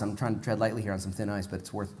to be honest. I'm trying to tread lightly here on some thin ice, but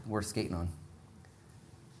it's worth skating on.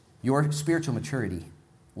 Your spiritual maturity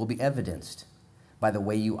will be evidenced by the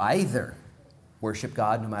way you either worship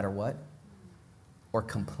God no matter what, or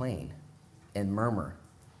complain and murmur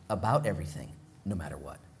about everything no matter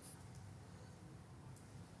what.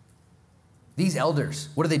 These elders,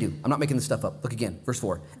 what do? I'm not making this stuff up. Look again, verse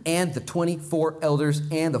 4. And the 24 elders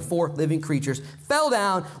and the 4 living creatures fell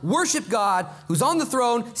down, worshiped God who's on the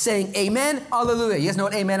throne, saying, Amen, Alleluia. You guys know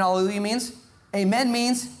what Amen, Alleluia means? Amen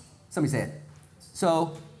means, somebody say it.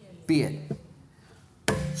 So be it.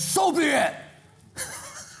 So be it.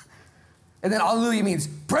 And then Alleluia means,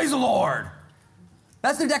 praise the Lord.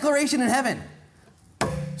 That's their declaration in heaven.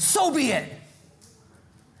 So be it.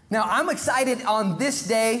 Now, I'm excited on this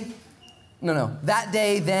day, that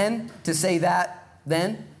day then, to say that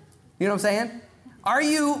then. You know what I'm saying? Are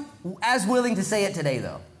you as willing to say it today,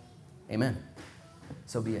 though? Amen.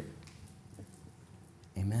 So be it.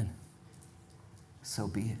 Amen. So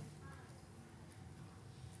be it.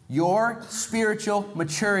 Your spiritual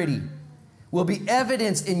maturity will be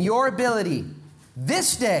evidenced in your ability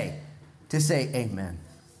this day to say amen.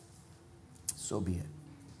 So be it.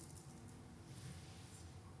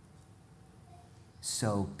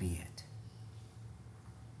 So be it.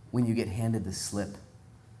 When you get handed the slip,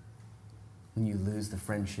 when you lose the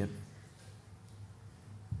friendship,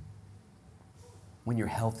 when your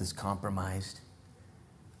health is compromised,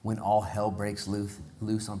 when all hell breaks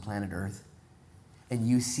loose on planet Earth, and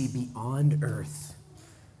you see beyond earth,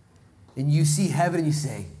 and you see heaven, and you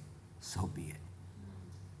say, so be it.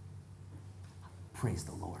 Praise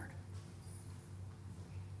the Lord.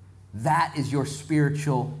 That is your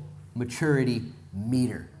spiritual maturity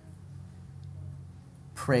meter.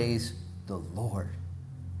 Praise the Lord.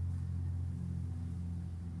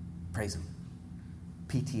 Praise him.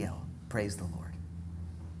 PTL. Praise the Lord.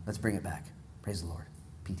 Let's bring it back. Praise the Lord.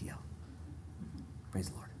 PTL. Praise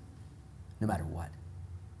the Lord. No matter what.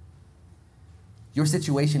 Your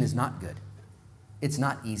situation is not good. It's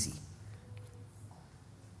not easy.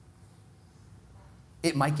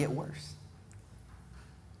 It might get worse.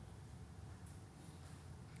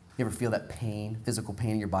 You ever feel that pain, physical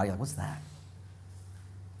pain in your body? Like, what's that?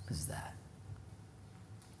 What is that?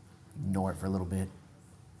 Ignore it for a little bit.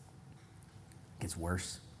 It gets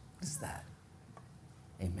worse. What is that?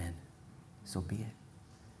 Amen. So be it.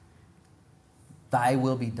 Thy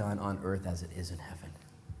will be done on earth as it is in heaven.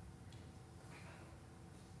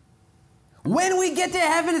 When we get to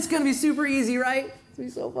heaven, it's going to be super easy, right? It's going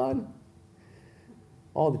to be so fun.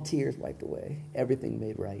 All the tears wiped away. Everything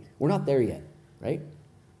made right. We're not there yet, right?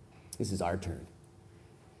 This is our turn.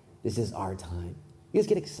 This is our time. You guys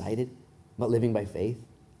get excited about living by faith?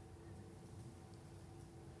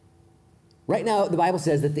 Right now, the Bible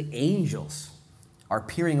says that the angels are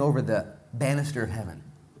peering over the banister of heaven,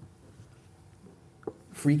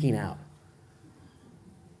 freaking out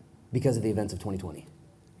because of the events of 2020.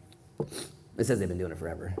 It says they've been doing it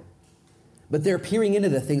forever. But they're peering into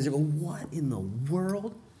the things that go, what in the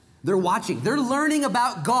world They're watching. They're learning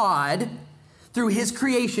about God through his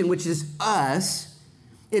creation, which is us,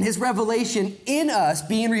 in his revelation in us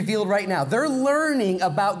being revealed right now. They're learning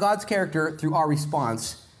about God's character through our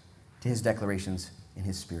response to his declarations in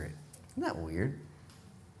his spirit. Isn't that weird?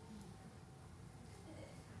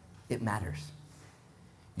 It matters.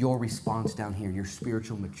 Your response down here, your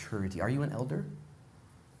spiritual maturity. Are you an elder?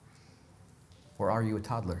 Or are you a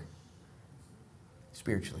toddler?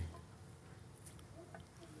 Spiritually.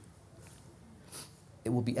 It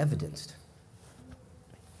will be evidenced.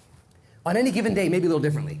 On any given day, maybe a little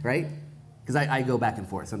differently, right? Because I go back and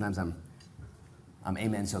forth. Sometimes I'm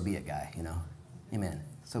amen, so be it guy, you know. Amen,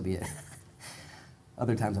 so be it.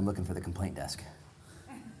 Other times I'm looking for the complaint desk.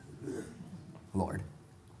 Lord,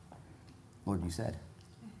 you said.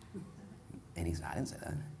 And he's not, I didn't say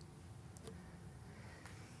that.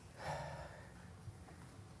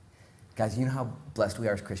 Guys, you know how blessed we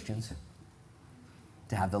are as Christians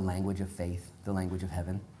to have the language of faith, the language of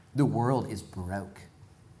heaven? The world is broke.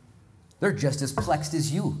 They're just as plexed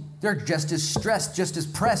as you. They're just as stressed, just as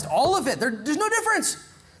pressed. All of it. There's no difference.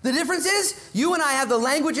 The difference is you and I have the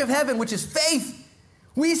language of heaven, which is faith.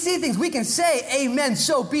 We see things. We can say, amen,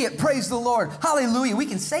 so be it. Praise the Lord. Hallelujah. We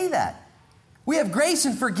can say that. We have grace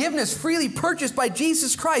and forgiveness freely purchased by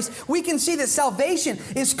Jesus Christ. We can see that salvation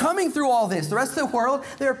is coming through all this. The rest of the world,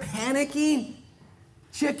 they're panicking.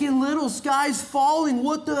 Chicken Little, sky's falling.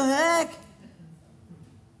 What the heck?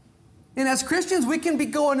 And as Christians, we can be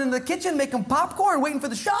going in the kitchen making popcorn, waiting for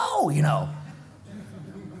the show, you know.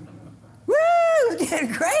 Woo! It's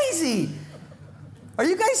getting crazy. Are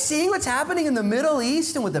you guys seeing what's happening in the Middle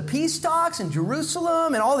East and with the peace talks in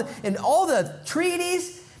Jerusalem and all the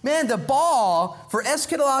treaties? Man, the ball for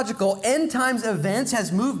eschatological end times events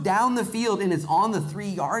has moved down the field and it's on the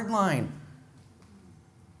 3-yard line.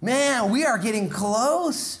 Man, we are getting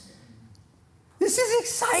close. This is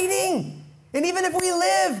exciting. And even if we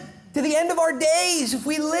live to the end of our days, if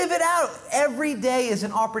we live it out, every day is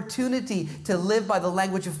an opportunity to live by the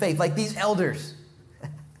language of faith, like these elders.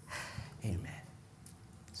 Amen.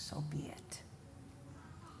 So be it.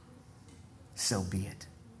 So be it.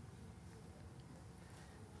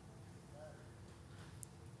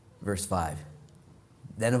 Verse 5.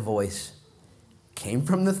 Then a voice came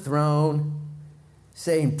from the throne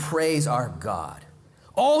saying, "Praise our God,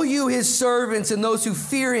 all you his servants and those who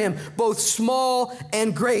fear him, both small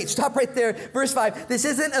and great." Stop right there. Verse 5. This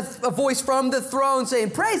isn't a voice from the throne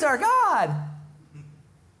saying, "Praise our God."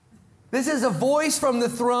 This is a voice from the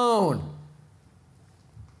throne.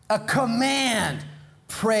 A command.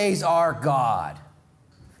 Praise our God.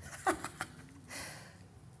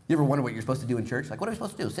 You ever wonder what you're supposed to do in church? Like, what are we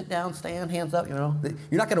supposed to do? Sit down, stand, hands up, you know?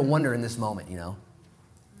 You're not going to wonder in this moment, you know?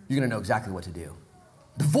 You're going to know exactly what to do.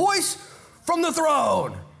 The voice from the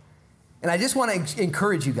throne. And I just want to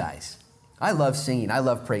encourage you guys. I love singing. I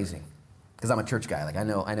love praising because I'm a church guy. Like, I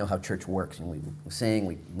know how church works. And we sing,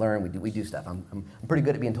 we learn, we do stuff. I'm pretty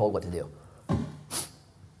good at being told what to do. And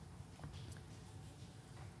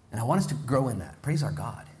I want us to grow in that. Praise our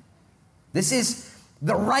God. This is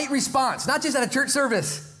the right response, not just at a church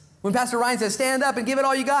service. When Pastor Ryan says, stand up and give it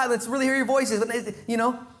all you got, let's really hear your voices. You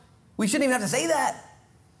know, we shouldn't even have to say that.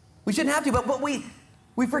 We shouldn't have to, but we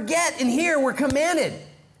forget, and here we're commanded.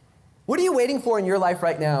 What are you waiting for in your life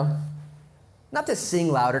right now? Not to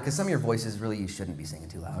sing louder, because some of your voices really, you shouldn't be singing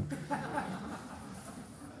too loud.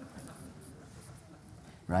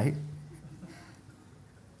 Right?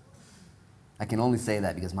 I can only say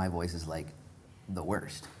that because my voice is like the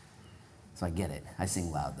worst. So I get it. I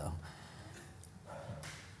sing loud though.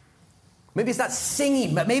 Maybe it's not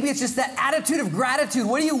singing, but maybe it's just that attitude of gratitude.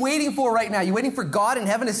 What are you waiting for right now? You waiting for God in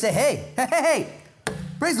heaven to say, hey,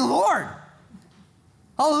 praise the Lord.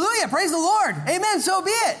 Hallelujah, praise the Lord. Amen, so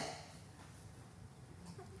be it.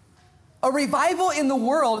 A revival in the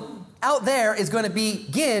world out there is going to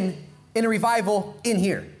begin in a revival in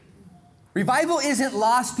here. Revival isn't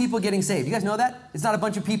lost people getting saved. You guys know that? It's not a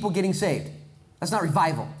bunch of people getting saved. That's not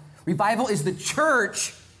revival. Revival is the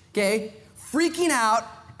church, okay, freaking out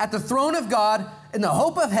at the throne of God in the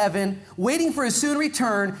hope of heaven, waiting for his soon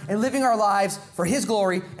return and living our lives for his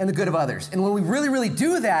glory and the good of others. And when we really, really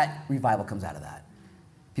do that, revival comes out of that.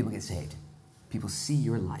 People get saved. People see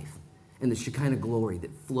your life and the Shekinah glory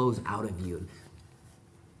that flows out of you.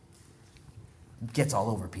 It gets all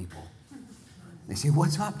over people. They say,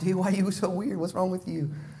 what's up, dude? Why are you so weird? What's wrong with you?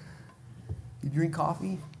 You drink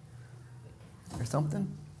coffee or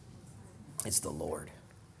something? It's the Lord.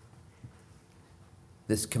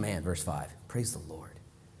 This command, verse 5, praise the Lord.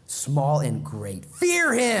 Small and great.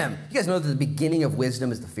 Fear him. You guys know that the beginning of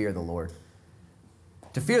wisdom is the fear of the Lord.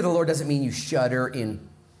 To fear the Lord doesn't mean you shudder in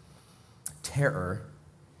terror.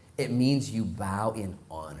 It means you bow in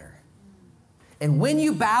honor. And when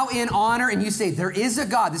you bow in honor and you say, there is a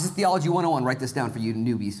God, this is Theology 101, write this down for you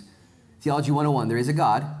newbies. Theology 101, there is a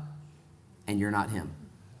God, and you're not him.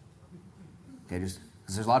 Okay, just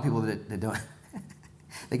because there's a lot of people that don't,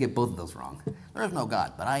 they get both of those wrong. There's no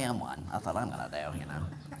God, but I am one. That's what I'm going to do, you know.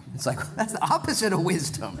 It's like, that's the opposite of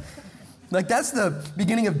wisdom. Like, that's the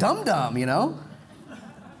beginning of dum-dum, you know.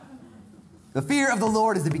 The fear of the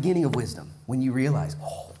Lord is the beginning of wisdom. When you realize,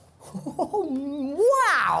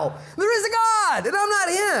 wow, there is a God, and I'm not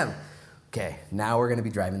him. Okay, now we're going to be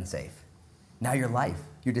driving safe. Now your life,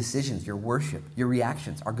 your decisions, your worship, your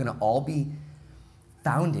reactions are going to all be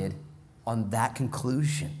founded on that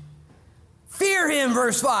conclusion. Fear him,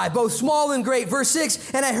 verse 5, both small and great. Verse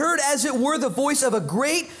 6, and I heard as it were the voice of a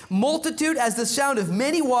great multitude as the sound of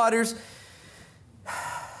many waters,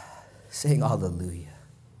 saying, Hallelujah,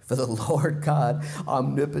 for the Lord God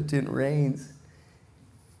omnipotent reigns.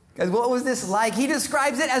 Guys, what was this like? He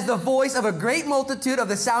describes it as the voice of a great multitude of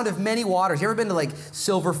the sound of many waters. You ever been to like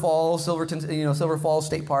Silver Falls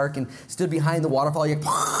State Park and stood behind the waterfall? You're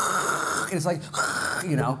and it's like,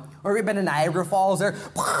 you know, or you've been to Niagara Falls there,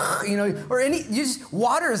 you know, or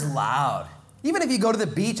water is loud. Even if you go to the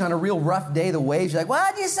beach on a real rough day, the waves, you're like,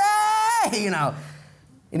 what'd you say? You know,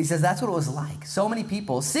 and he says that's what it was like. So many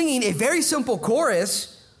people singing a very simple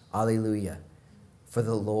chorus, Hallelujah, for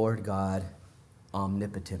the Lord God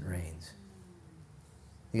omnipotent reigns.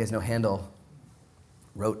 You guys know Handel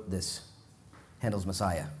wrote this, Handel's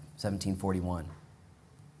Messiah, 1741.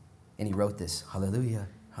 And he wrote this, Hallelujah,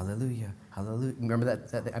 hallelujah, hallelujah. Remember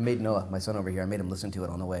that? I made Noah, my son over here, I made him listen to it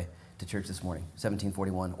on the way to church this morning,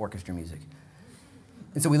 1741, orchestra music.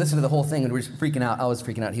 And so we listened to the whole thing and we were freaking out. I was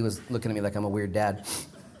freaking out. He was looking at me like I'm a weird dad.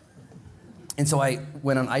 And so I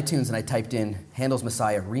went on iTunes and I typed in Handel's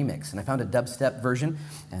Messiah remix, and I found a dubstep version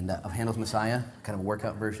of Handel's Messiah, kind of a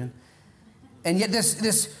workout version. And yet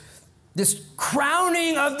this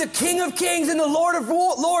crowning of the King of Kings and the Lord of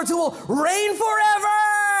Lords who will reign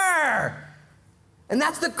forever. And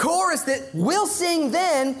that's the chorus that we'll sing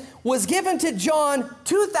then was given to John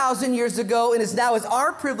 2,000 years ago, and is now is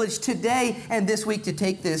our privilege today and this week to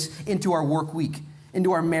take this into our work week,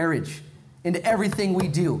 into our marriage, into everything we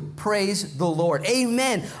do. Praise the Lord.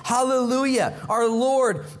 Amen. Hallelujah. Our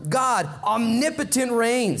Lord God, omnipotent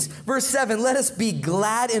reigns. Verse 7, let us be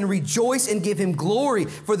glad and rejoice and give him glory,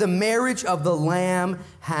 for the marriage of the Lamb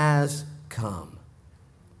has come.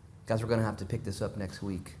 Guys, we're going to have to pick this up next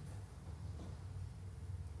week.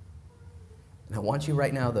 And I want you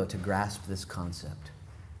right now, though, to grasp this concept.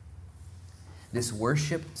 This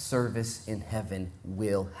worship service in heaven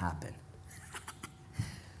will happen.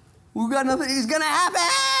 We got nothing. It's going to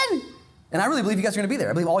happen. And I really believe you guys are going to be there.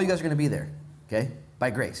 I believe all you guys are going to be there, okay?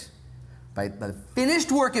 By grace. By the finished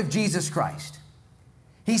work of Jesus Christ.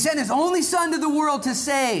 He sent his only son to the world to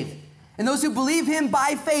save. And those who believe him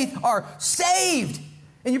by faith are saved.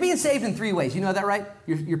 And you're being saved in 3 ways. You know that, right?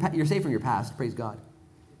 You're saved from your past. Praise God.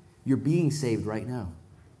 You're being saved right now.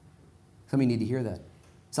 Some of you need to hear that.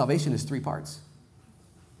 Salvation is 3 parts.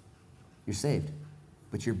 You're saved,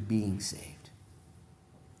 but you're being saved.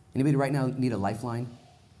 Anybody right now need a lifeline?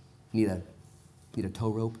 Need a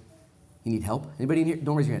tow rope? You need help? Anybody in here?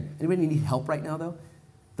 Don't raise your hand. Anybody need help right now, though?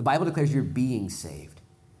 The Bible declares you're being saved.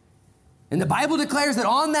 And the Bible declares that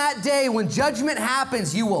on that day when judgment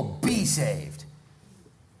happens, you will be saved.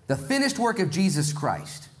 The finished work of Jesus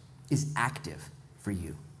Christ is active for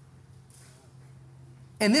you.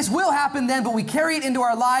 And this will happen then, but we carry it into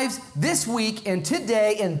our lives this week and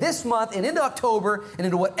today and this month and into October and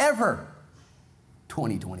into whatever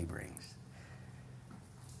 2020 brings.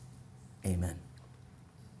 Amen.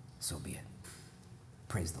 So be it.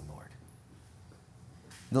 Praise the Lord.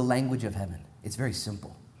 The language of heaven, it's very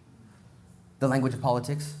simple. The language of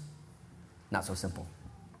politics, not so simple.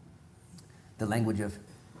 The language of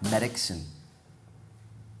medics and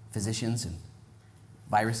physicians and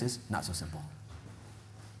viruses, not so simple.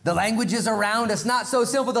 The languages around us, not so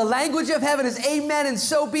simple. The language of heaven is amen, and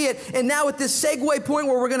so be it. And now at this segue point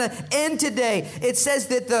where we're going to end today, it says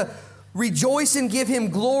that the rejoice and give him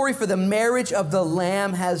glory, for the marriage of the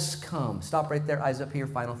Lamb has come. Stop right there, eyes up here,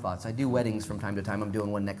 final thoughts. I do weddings from time to time. I'm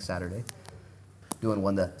doing one next Saturday. Doing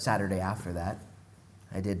one the Saturday after that.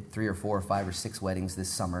 I did 3 or 4 or 5 or 6 weddings this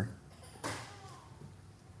summer.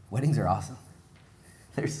 Weddings are awesome.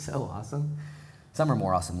 They're so awesome. Some are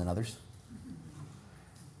more awesome than others.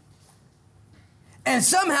 And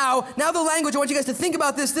somehow, now the language, I want you guys to think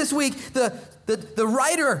about this week. The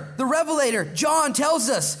writer, the revelator, John tells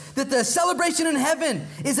us that the celebration in heaven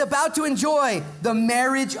is about to enjoy the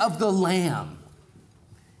marriage of the Lamb.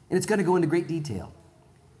 And it's going to go into great detail.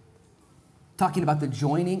 talking about the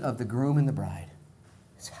joining of the groom and the bride.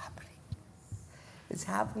 It's happening. It's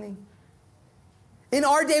happening. In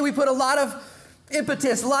our day, we put a lot of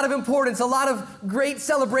impetus, a lot of importance, a lot of great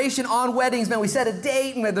celebration on weddings. Man, we set a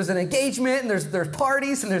date, and there's an engagement, and there's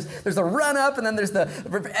parties, and there's a run-up, and then there's the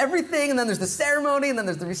everything, and then there's the ceremony, and then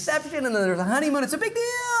there's the reception, and then there's the honeymoon. It's a big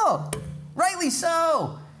deal. Rightly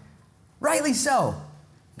so. Rightly so.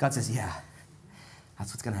 God says, yeah,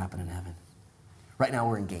 that's what's going to happen in heaven. Right now,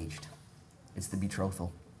 we're engaged. It's the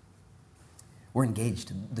betrothal. We're engaged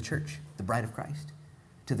to the church, the bride of Christ,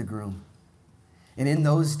 to the groom. And in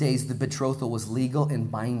those days, the betrothal was legal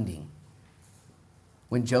and binding.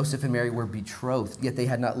 When Joseph and Mary were betrothed, yet they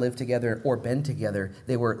had not lived together or been together,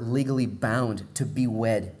 they were legally bound to be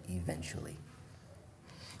wed eventually.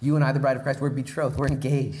 You and I, the bride of Christ, we're betrothed. We're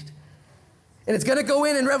engaged. And it's going to go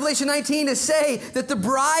in Revelation 19 to say that the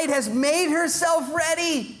bride has made herself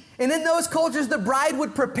ready. And in those cultures, the bride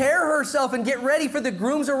would prepare herself and get ready for the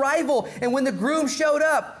groom's arrival. And when the groom showed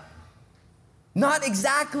up, not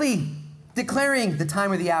exactly declaring the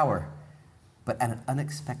time or the hour, but at an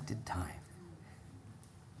unexpected time,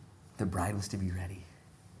 the bride was to be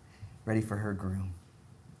ready for her groom.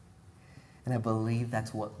 And I believe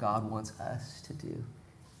that's what God wants us to do,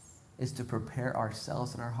 is to prepare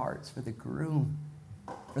ourselves and our hearts for the groom,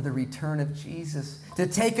 for the return of Jesus, to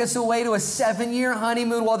take us away to a 7-year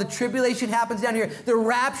honeymoon while the tribulation happens down here. The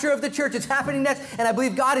rapture of the church is happening next, and I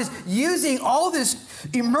believe God is using all this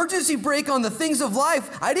emergency brake on the things of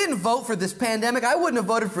life. I didn't vote for this pandemic. I wouldn't have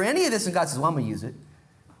voted for any of this, and God says, well, I'm going to use it.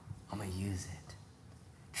 I'm going to use it.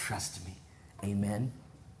 Trust me. Amen.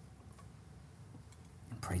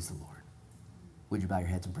 And praise the Lord. Would you bow your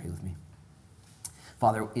heads and pray with me?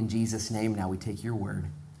 Father, in Jesus' name, now we take your word,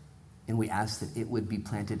 and we ask that it would be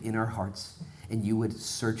planted in our hearts, and you would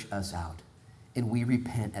search us out. And we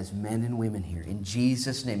repent as men and women here. In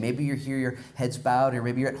Jesus' name. Maybe you're here, your head's bowed, or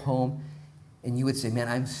maybe you're at home, and you would say, man,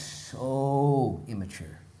 I'm so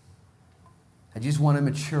immature. I just want to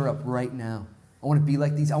mature up right now. I want to be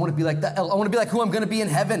like these. I want to be like I want to be like who I'm going to be in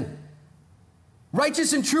heaven.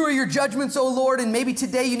 Righteous and true are your judgments, O Lord. And maybe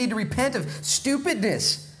today you need to repent of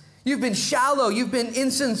stupidness. You've been shallow, you've been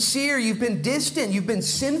insincere, you've been distant, you've been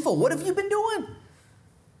sinful. What have you been doing?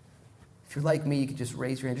 If you're like me, you can just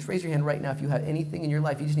raise your hand. Just raise your hand right now if you have anything in your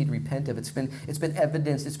life you just need to repent of. It's been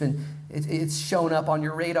evidenced, it's shown up on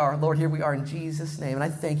your radar. Lord, here we are in Jesus' name. And I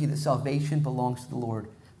thank you that salvation belongs to the Lord.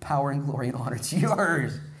 Power and glory and honor, it's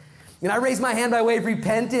yours. And I raise my hand by way of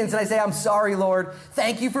repentance, and I say, I'm sorry, Lord.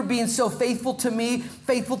 Thank you for being so faithful to me,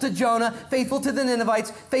 faithful to Jonah, faithful to the Ninevites,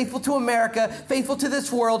 faithful to America, faithful to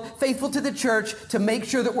this world, faithful to the church, to make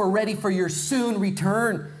sure that we're ready for your soon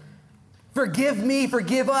return. Forgive me,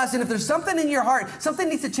 forgive us. And if there's something in your heart, something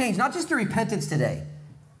needs to change, not just your repentance today,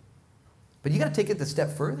 but you got to take it a step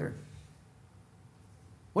further.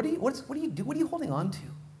 What do you holding on to?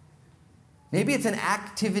 Maybe it's an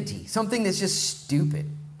activity, something that's just stupid.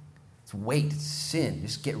 It's weight, it's sin.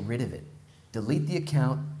 Just get rid of it. Delete the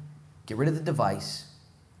account, get rid of the device,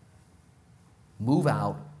 move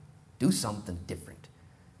out, do something different.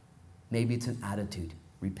 Maybe it's an attitude.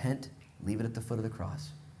 Repent, leave it at the foot of the cross.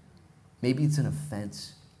 Maybe it's an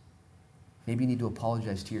offense. Maybe you need to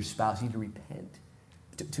apologize to your spouse. You need to repent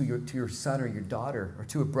to your son or your daughter, or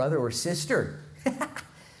to a brother or sister.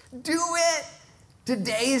 Do it.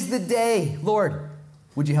 Today is the day. Lord,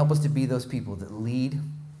 would you help us to be those people that lead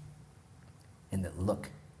and that look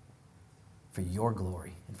for your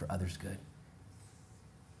glory and for others' good?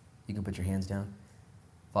 You can put your hands down.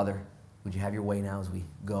 Father, would you have your way now as we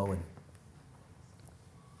go and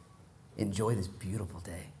enjoy this beautiful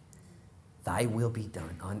day? Thy will be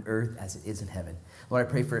done on earth as it is in heaven. Lord, I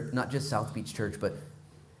pray for not just South Beach Church, but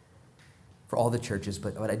for all the churches,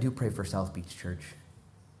 but I do pray for South Beach Church.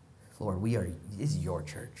 Lord, this is your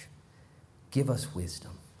church. Give us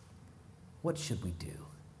wisdom. What should we do?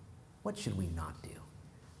 What should we not do?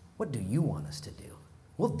 What do you want us to do?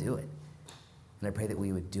 We'll do it. And I pray that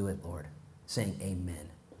we would do it, Lord, saying amen.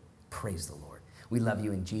 Praise the Lord. We love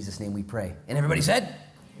you. In Jesus' name we pray. And everybody said,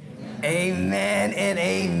 amen, amen and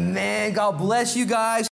amen. God bless you guys.